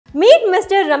Meet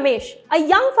Mr. Ramesh, a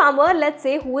young farmer, let's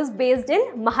say, who is based in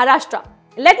Maharashtra.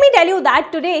 Let me tell you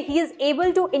that today he is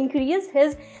able to increase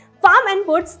his farm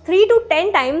inputs 3 to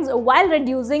 10 times while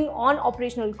reducing on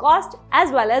operational cost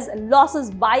as well as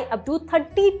losses by up to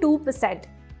 32%.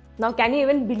 Now, can you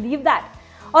even believe that?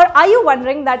 Or are you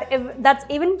wondering that if that's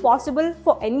even possible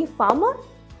for any farmer?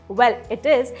 Well, it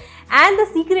is, and the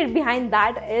secret behind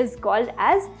that is called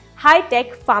as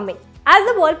high-tech farming.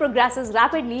 As the world progresses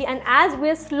rapidly and as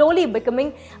we are slowly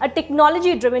becoming a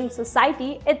technology-driven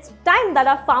society, it's time that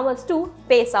our farmers too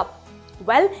pace up.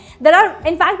 Well, there are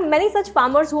in fact many such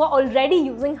farmers who are already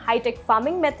using high-tech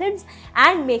farming methods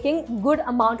and making good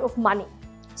amount of money.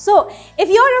 So, if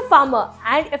you're a farmer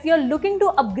and if you're looking to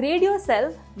upgrade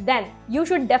yourself, then you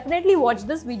should definitely watch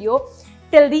this video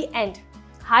till the end.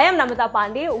 Hi, I'm Namita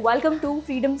Pandey. Welcome to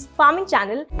Freedom's Farming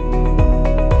Channel.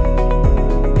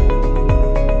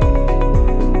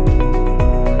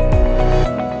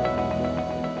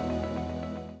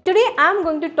 Today, I'm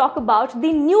going to talk about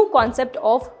the new concept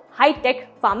of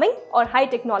high-tech farming or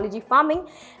high-technology farming,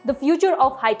 the future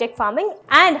of high-tech farming,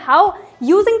 and how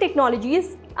using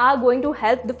technologies are going to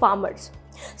help the farmers.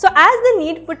 So as the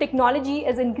need for technology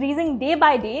is increasing day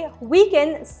by day, we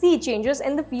can see changes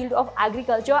in the field of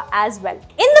agriculture as well. In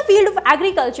the field of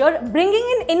agriculture, bringing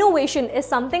in innovation is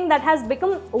something that has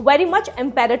become very much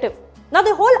imperative. Now,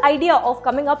 the whole idea of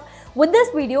coming up with this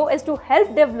video is to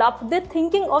help develop the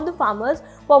thinking of the farmers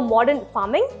for modern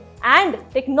farming and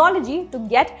technology to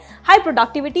get high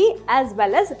productivity as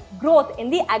well as growth in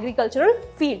the agricultural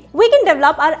field. We can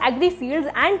develop our agri fields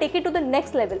and take it to the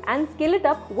next level and scale it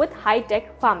up with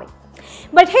high-tech farming.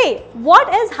 But hey,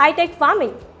 what is high-tech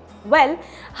farming? Well,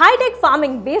 high-tech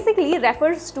farming basically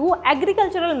refers to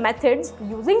agricultural methods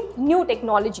using new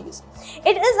technologies.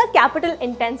 It is a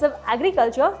capital-intensive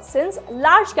agriculture since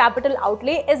large capital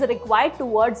outlay is required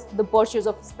towards the purchase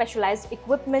of specialized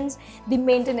equipments, the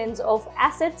maintenance of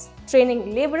assets,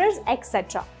 training laborers,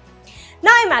 etc.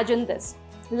 Now imagine this.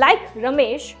 Like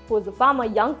Ramesh, who is a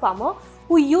young farmer,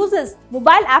 who uses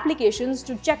mobile applications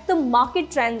to check the market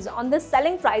trends on the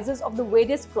selling prices of the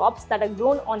various crops that are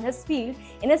grown on his field,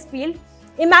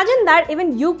 imagine that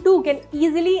even you too can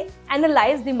easily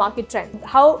analyze the market trend.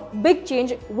 How big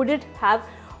change would it have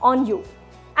on you?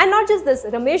 And not just this,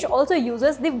 Ramesh also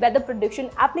uses the weather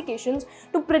prediction applications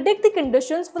to predict the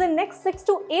conditions for the next 6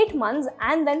 to 8 months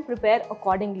and then prepare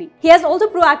accordingly. He has also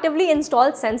proactively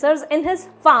installed sensors in his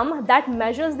farm that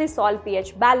measures the soil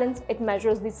pH balance, it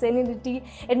measures the salinity,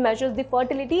 it measures the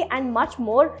fertility and much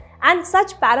more, and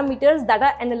such parameters that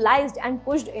are analyzed and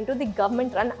pushed into the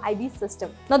government-run IB system.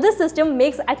 Now, this system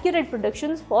makes accurate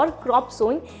predictions for crop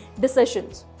sowing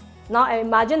decisions. Now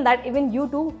imagine that even you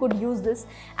too could use this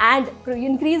and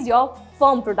increase your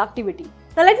farm productivity.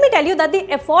 Now let me tell you that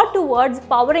the effort towards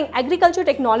powering agriculture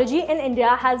technology in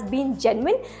India has been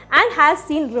genuine and has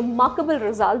seen remarkable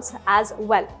results as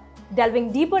well.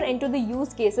 Delving deeper into the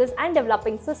use cases and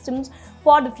developing systems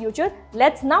for the future,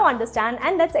 let's now understand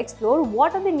and let's explore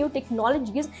what are the new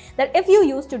technologies that if you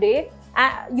use today,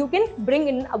 you can bring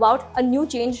in about a new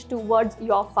change towards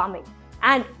your farming,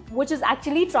 and which is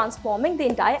actually transforming the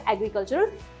entire agricultural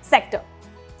sector.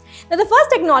 Now, the first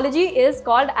technology is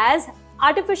called as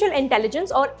artificial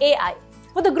intelligence or AI.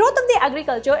 For the growth of the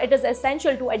agriculture, it is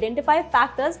essential to identify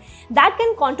factors that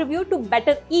can contribute to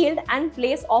better yield and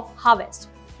place of harvest.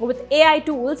 With AI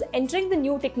tools entering the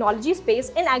new technology space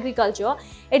in agriculture,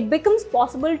 it becomes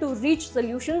possible to reach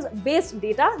solutions-based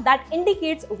data that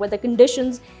indicates weather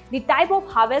conditions, the type of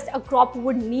harvest a crop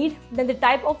would need, then the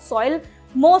type of soil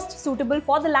most suitable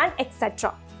for the land,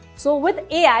 etc. So with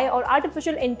AI or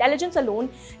artificial intelligence alone,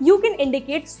 you can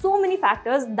indicate so many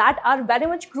factors that are very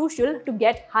much crucial to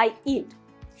get high yield.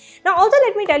 Now also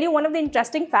let me tell you one of the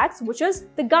interesting facts, which is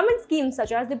the government schemes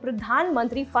such as the Pradhan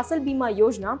Mantri Fasal Bima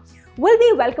Yojana will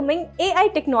be welcoming AI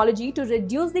technology to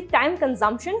reduce the time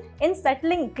consumption in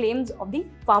settling claims of the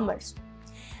farmers.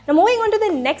 Now moving on to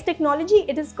the next technology,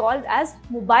 it is called as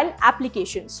mobile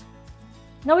applications.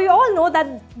 Now we all know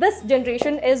that this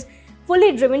generation is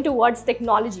fully driven towards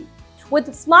technology. With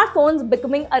smartphones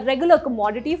becoming a regular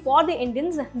commodity for the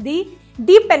Indians, the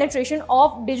deep penetration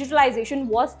of digitalization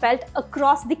was felt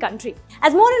across the country.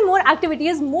 As more and more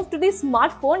activities moved to the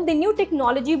smartphone, the new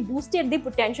technology boosted the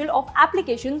potential of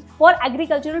applications for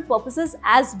agricultural purposes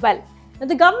as well. Now,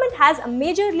 the government has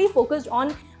majorly focused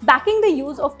on backing the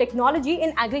use of technology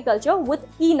in agriculture with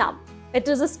eNAM. It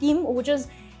is a scheme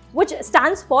which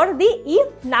stands for the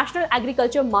E-National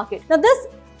Agriculture Market. Now, this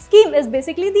scheme is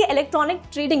basically the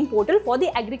electronic trading portal for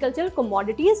the agricultural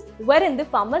commodities wherein the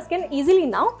farmers can easily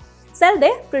now sell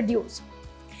their produce.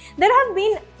 There have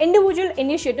been individual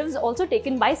initiatives also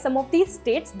taken by some of these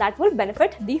states that will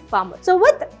benefit the farmers. So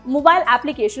with mobile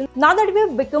applications, now that we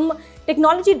have become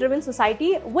technology-driven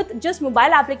society, with just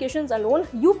mobile applications alone,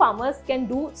 you farmers can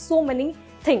do so many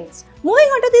things. Moving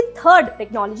on to the third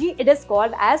technology, it is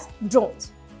called as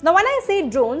drones. Now when I say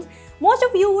drones, most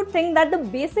of you would think that the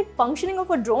basic functioning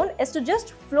of a drone is to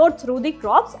just float through the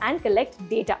crops and collect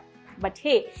data. But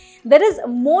hey, there is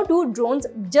more to drones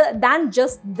than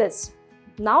just this.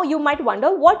 Now you might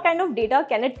wonder, what kind of data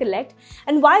can it collect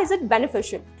and why is it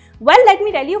beneficial? Well, let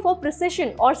me tell you, for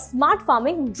precision or smart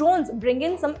farming, drones bring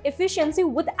in some efficiency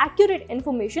with accurate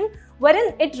information,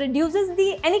 wherein it reduces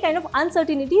any kind of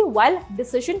uncertainty while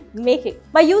decision making.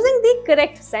 By using the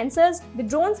correct sensors, the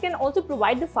drones can also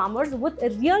provide the farmers with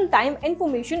real-time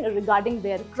information regarding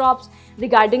their crops,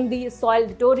 regarding the soil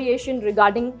deterioration,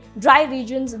 regarding dry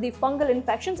regions, the fungal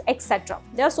infections, etc.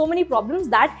 There are so many problems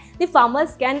that the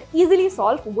farmers can easily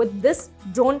solve with this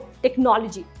drone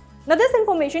technology. Now this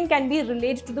information can be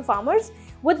relayed to the farmers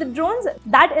with the drones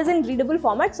that is in readable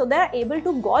format, so they are able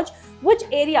to gauge which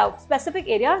area, specific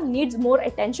area, needs more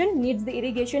attention, needs the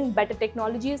irrigation, better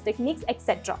technologies, techniques,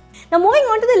 etc. Now moving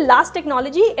on to the last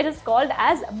technology, it is called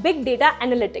as big data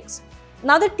analytics.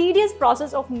 Now the tedious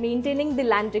process of maintaining the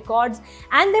land records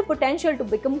and their potential to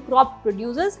become crop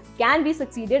producers can be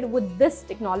succeeded with this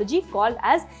technology called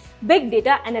as big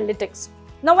data analytics.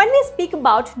 Now when we speak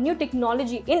about new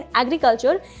technology in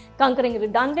agriculture, conquering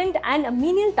redundant and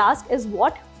menial tasks is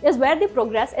where the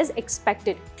progress is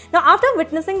expected. Now after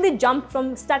witnessing the jump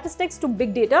from statistics to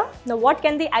big data, now what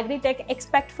can the agri-tech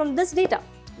expect from this data?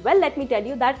 Well, let me tell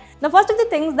you that the first of the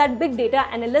things that big data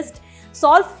analysts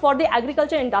solve for the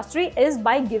agriculture industry is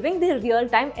by giving the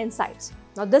real-time insights.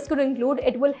 Now this could include,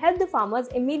 it will help the farmers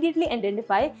immediately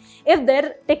identify if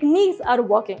their techniques are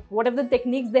working, what are the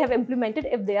techniques they have implemented,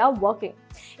 if they are working,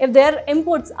 if their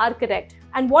inputs are correct,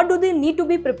 and what do they need to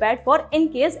be prepared for in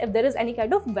case if there is any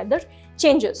kind of weather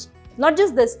changes. Not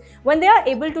just this, when they are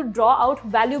able to draw out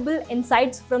valuable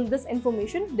insights from this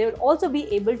information, they will also be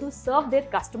able to serve their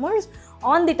customers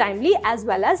on the timely as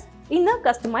well as in a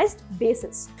customized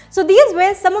basis. So these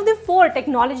were some of the 4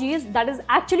 technologies that is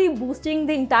actually boosting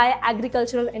the entire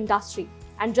agricultural industry.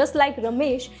 And just like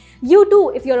Ramesh, you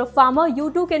too, if you're a farmer,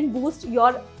 you too can boost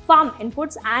your farm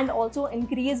inputs and also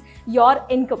increase your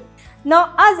income.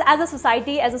 Now, us as a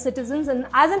society, as a citizens, and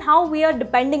as in how we are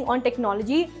depending on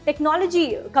technology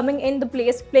coming in the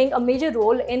place, playing a major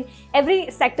role in every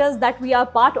sectors that we are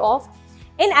part of.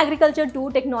 In agriculture too,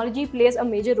 technology plays a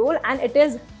major role, and it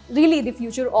is really the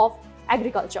future of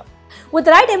agriculture. With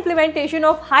right implementation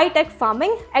of high-tech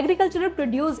farming, agricultural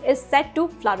produce is set to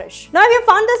flourish. Now, if you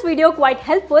found this video quite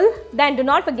helpful, then do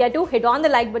not forget to hit on the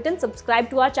like button, subscribe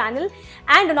to our channel,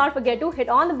 and do not forget to hit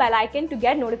on the bell icon to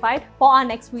get notified for our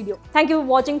next video. Thank you for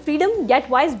watching Freedom. Get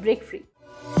wise, break free.